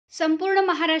संपूर्ण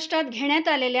महाराष्ट्रात घेण्यात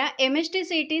आलेल्या एम-एस-टी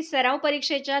सी-ई-टी सराव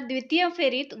परीक्षेच्या द्वितीय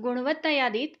फेरीत गुणवत्ता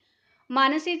यादीत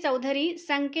मानसी चौधरी,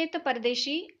 संकेत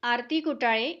परदेशी, आरती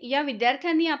कुटाळे या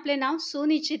विद्यार्थ्यांनी आपले नाव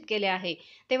सुनिश्चित केले आहे.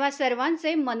 तेव्हा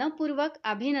सर्वांचे मनपूर्वक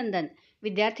अभिनंदन.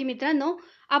 विद्यार्थी मित्रांनो,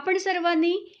 आपण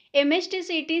सर्वांनी एम-एस-टी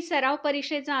सी-ई-टी सराव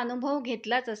परीक्षेचा अनुभव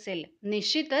घेतलाच असेल.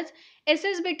 निश्चितच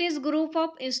SSBT ग्रुप ऑफ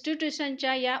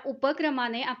इन्स्टिट्यूशनच्या या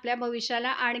उपक्रमाने आपल्या भविष्याला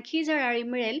आणखी झळाळी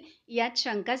मिळेल यात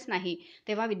शंकाच नाही.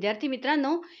 तेव्हा विद्यार्थी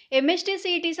मित्रांनो, एम-एस-टी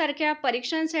सी-ई-टी सारख्या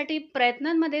परीक्षांसाठी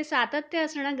प्रयत्नांमध्ये सातत्य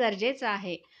असणं गरजेचं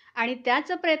आहे आणि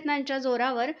त्याच प्रयत्नांच्या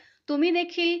जोरावर तुम्ही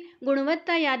देखील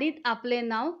गुणवत्ता यादीत आपले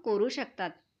नाव कोरू शकतात.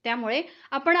 त्यामुळे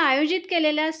आपण आयोजित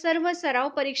केलेल्या सर्व सराव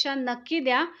परीक्षा नक्की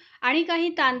द्या आणि काही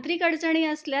तांत्रिक अडचणी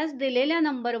असल्यास दिलेल्या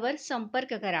नंबरवर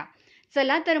संपर्क करा.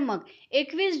 चला तर मग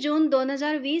 21 जून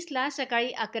 2020 ला सकाळी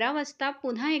 11 वाजता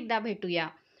पुन्हा एकदा भेटूया.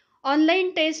 ऑनलाईन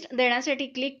टेस्ट देण्यासाठी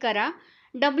क्लिक करा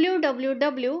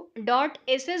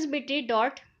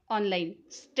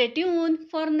www.ssbt.online. Stay tuned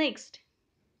for next.